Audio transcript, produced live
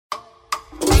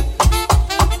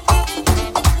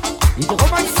Y llegó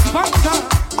más Banda.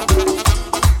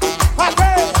 ¿Pa'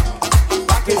 qué?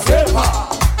 Pa' que sepa,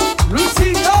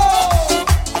 Luisito.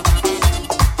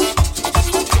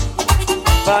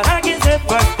 Para que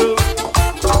sepas tú,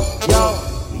 yo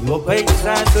vivo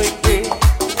pensando en ti.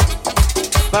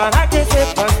 Para que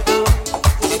sepas tú,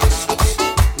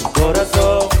 mi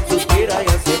corazón suspira y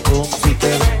hace pum si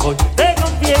te voy. Te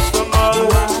confieso,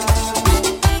 amor,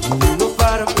 vivo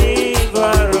para mí,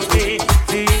 para mí.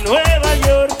 Si Nueva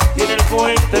York tiene el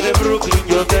puente de Brooklyn,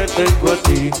 yo te tengo a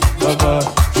ti, mamá,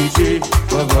 sí, sí,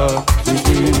 mamá, sí,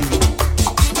 sí.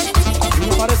 Y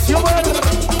me pareció ver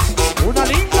una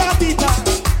linda gatita.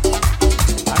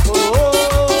 A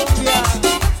Colombia.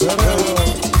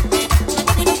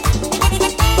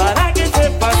 Para que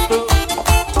sepas tú,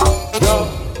 yo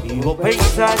vivo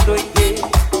pensando en ti.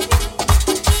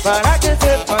 Para que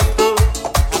sepas tú,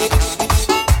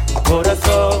 mi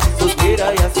corazón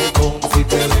suspira y hace pum si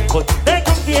te voy. Te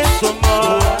confieso,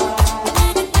 amor,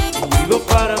 vivo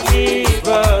para mí,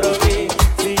 para mí.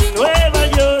 Si Nueva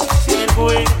York tiene el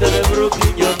puente de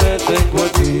Brooklyn, yo te tengo a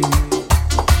ti.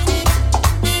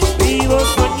 Vivo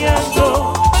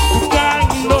soñando,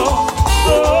 buscando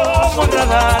como un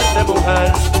radar de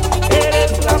mujer.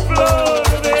 Eres la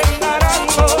flor del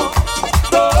naranjo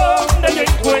donde yo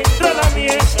encuentro la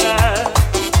mierda.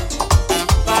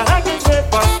 Para que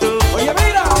sepas tú, Oye,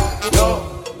 mira.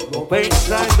 yo vivo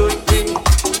pensando en ti.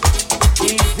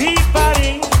 Y si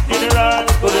París tiene el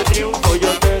arco de triunfo,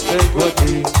 yo te tengo a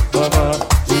ti, mamá,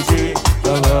 sí, sí,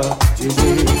 mamá, sí,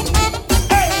 sí.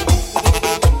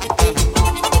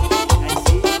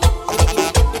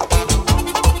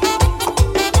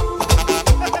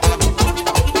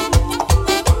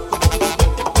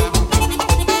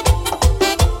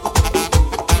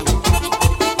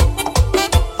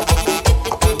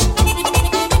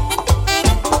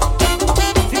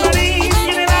 Si París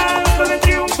tiene el arco de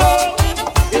triunfo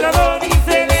y la Doni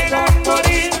se dejan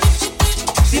morir,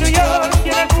 si New York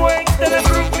tiene el puente de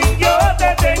Brooklyn, yo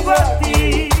te tengo a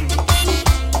ti.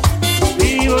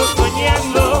 Vivo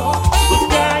soñando,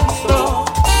 buscando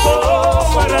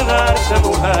cómo agradarte,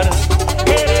 mujer.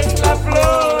 Eres la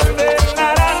flor del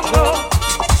naranjo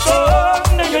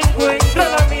donde yo encuentro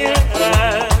la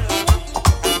mierda.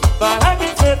 Para que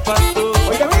sepas tú,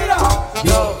 Oye, mira.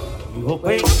 yo vivo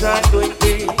pensando en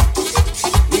ti.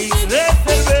 Y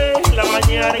reservé la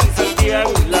mañana en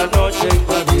Santiago y la noche en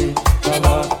Madrid.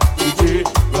 Mamá, sí, sí,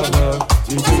 mamá,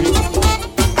 sí, sí.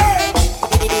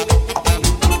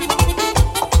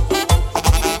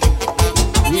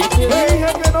 Y te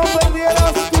dije que no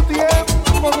perdieras tu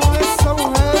tiempo con esa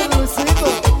mujer, Luisito.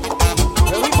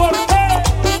 Pero ¿y por qué?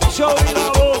 Yo vi la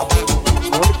voz.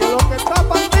 Porque lo que está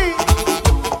para ti,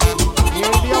 y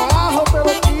el de abajo te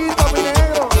lo quita, mi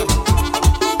negro.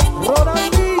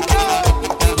 Ronaldinho.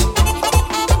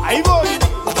 Ahí voy.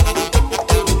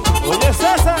 Oye,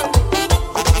 César.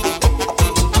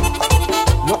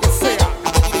 Lo que sea.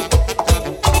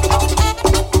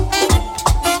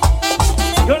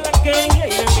 Yo la quería y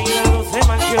de mi lado se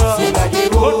manchó. Se la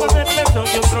llevó. Por más de peso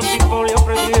que otro tipo le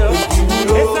ofreció.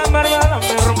 Esa marvada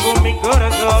me rompió mi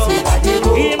corazón. Se la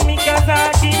llevó. Y en mi casa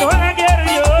aquí no la quiero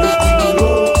yo.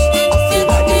 Se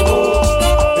la llevó.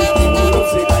 El tiburón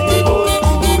se la llevó. El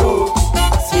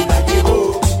tiburón se la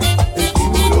llevó. El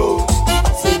tiburón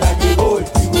se la llevó. El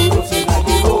tiburón se la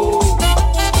llevó.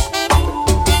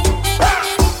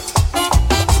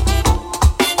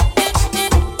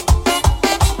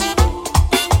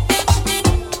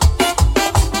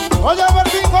 Oye,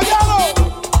 Bertín Collado.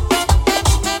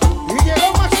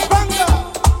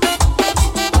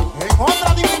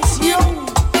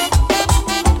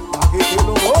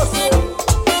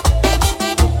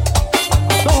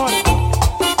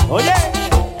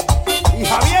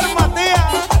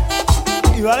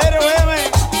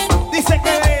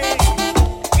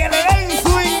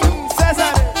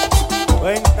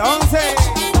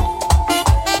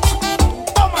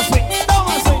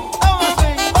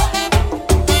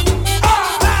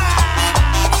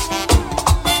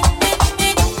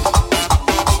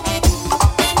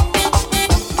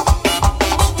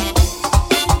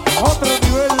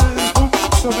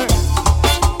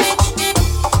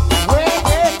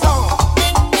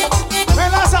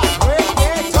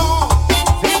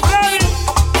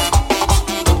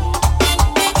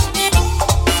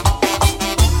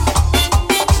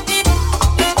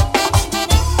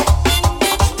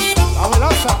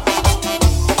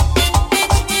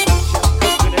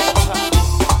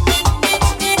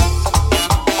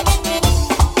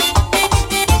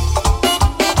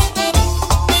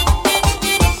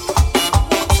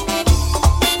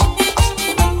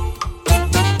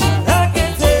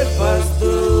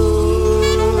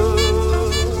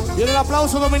 Viene el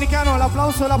aplauso dominicano, el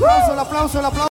aplauso, el aplauso, el aplauso, el aplauso.